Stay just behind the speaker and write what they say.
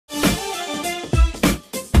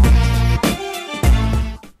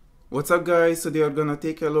What's up guys, today we're gonna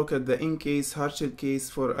take a look at the Incase hardshell case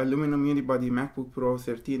for Aluminum Unibody MacBook Pro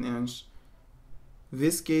 13-inch.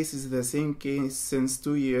 This case is the same case since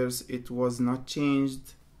 2 years, it was not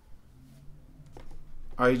changed.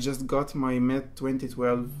 I just got my mid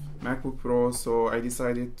 2012 MacBook Pro, so I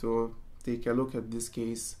decided to take a look at this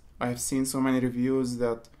case. I have seen so many reviews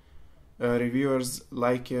that reviewers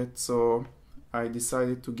like it, so I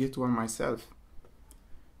decided to get one myself.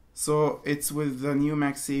 So it's with the new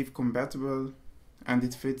MagSafe compatible and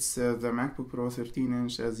it fits the MacBook Pro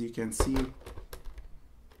 13-inch, as you can see.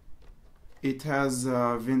 It has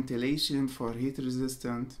ventilation for heat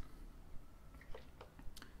resistant.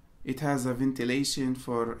 It has a ventilation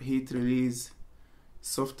for heat release,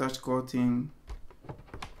 soft touch coating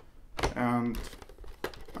and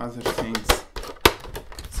other things.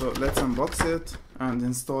 So let's unbox it and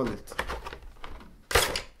install it.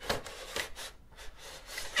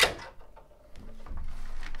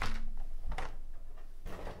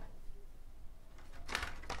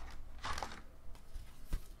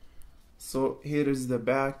 So here is the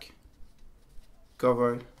back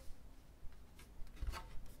cover.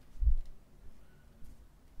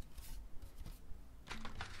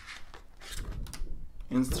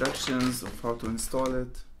 Instructions of how to install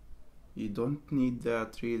it. You don't need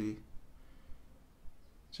that really.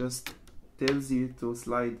 Just tells you to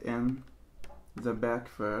slide in the back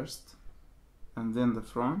first and then the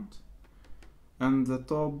front. And the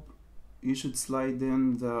top, you should slide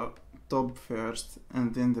in the top first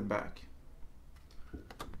and then the back.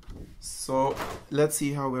 So let's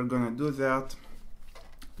see how we're gonna do that.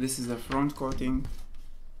 This is the front coating.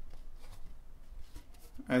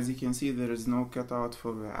 As you can see, there is no cutout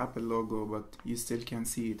for the Apple logo, but you still can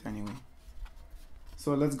see it anyway.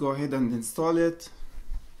 So let's go ahead and install it.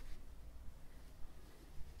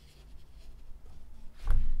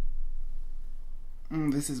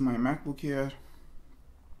 This is my MacBook here.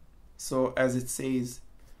 So as it says,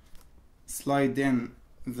 slide in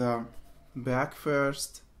the back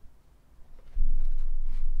first,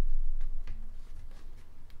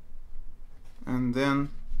 and then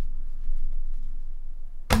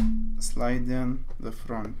slide in the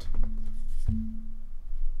front.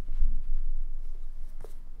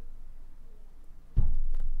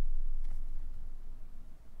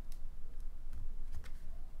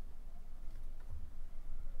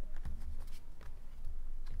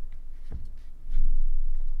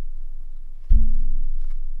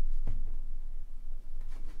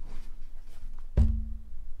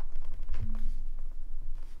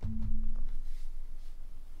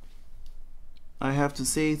 I have to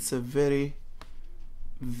say it's a very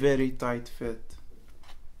tight fit.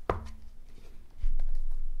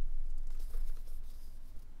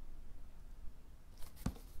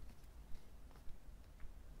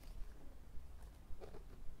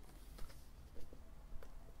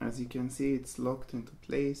 As you can see, it's locked into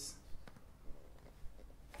place.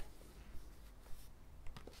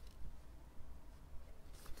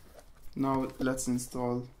 Now let's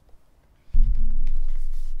install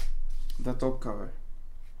the top cover.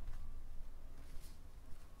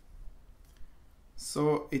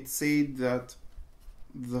 So it said that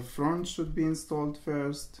the front should be installed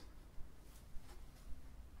first.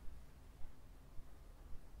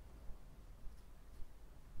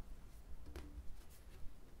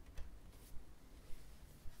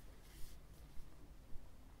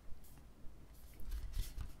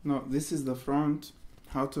 No, this is the front.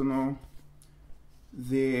 How to know?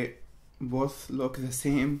 They both look the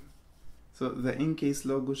same. So the Incase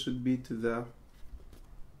logo should be to the,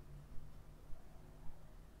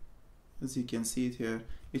 as you can see it here,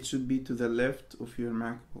 it should be to the left of your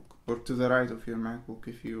MacBook, or to the right of your MacBook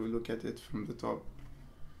if you look at it from the top.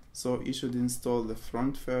 So you should install the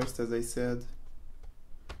front first, as I said,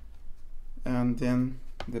 and then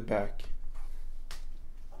the back.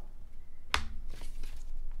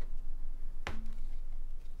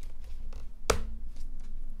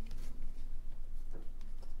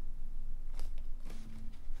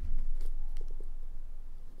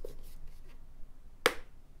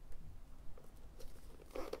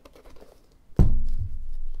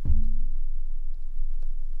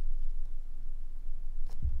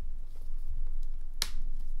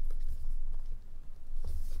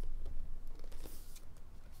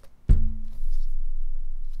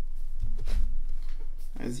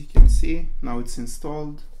 As you can see, now it's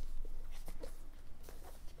installed.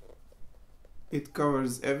 It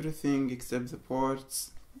covers everything except the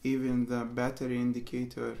ports, even the battery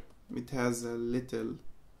indicator. It has a little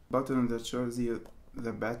button that shows you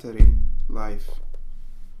the battery life.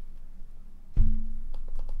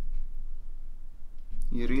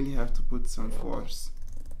 You really have to put some force.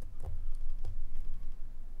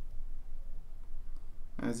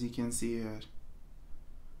 as you can see here.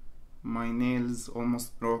 My nails almost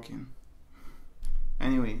broken.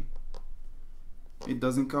 Anyway, it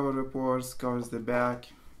doesn't cover the pores, covers the back,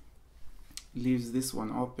 leaves this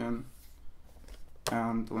one open,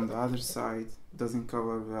 and on the other side doesn't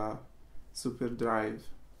cover the super drive.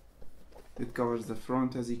 It covers the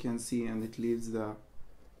front as you can see, and it leaves the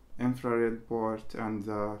infrared port and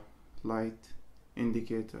the light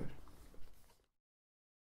indicator.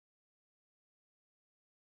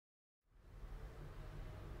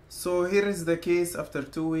 So here is the case after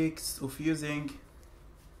 2 weeks of using.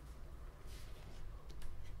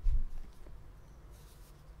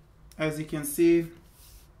 As you can see,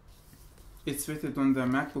 it's fitted on the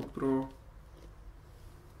MacBook Pro.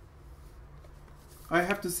 I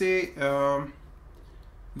have to say,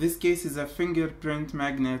 this case is a fingerprint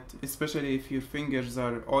magnet, especially if your fingers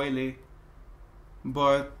are oily,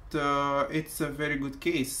 but it's a very good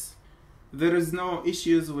case. There is no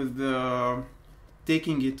issues with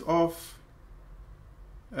taking it off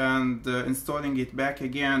and installing it back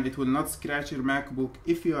again. It will not scratch your MacBook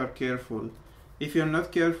if you are careful. If you're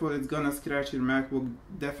not careful, it's gonna scratch your MacBook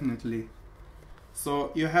definitely.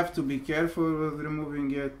 So you have to be careful with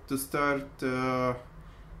removing it. To start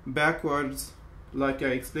backwards, like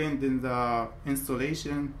I explained in the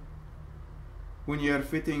installation, when you are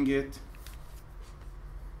fitting it.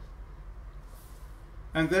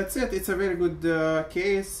 And that's it. It's a very good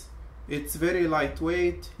case. It's very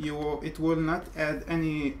lightweight. It will not add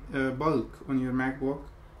any bulk on your MacBook.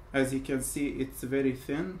 As you can see, it's very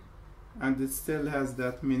thin, and it still has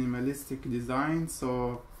that minimalistic design,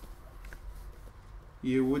 so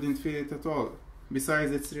you wouldn't feel it at all.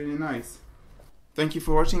 Besides, it's really nice. Thank you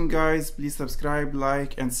for watching, guys. Please subscribe,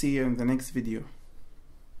 like, and see you in the next video.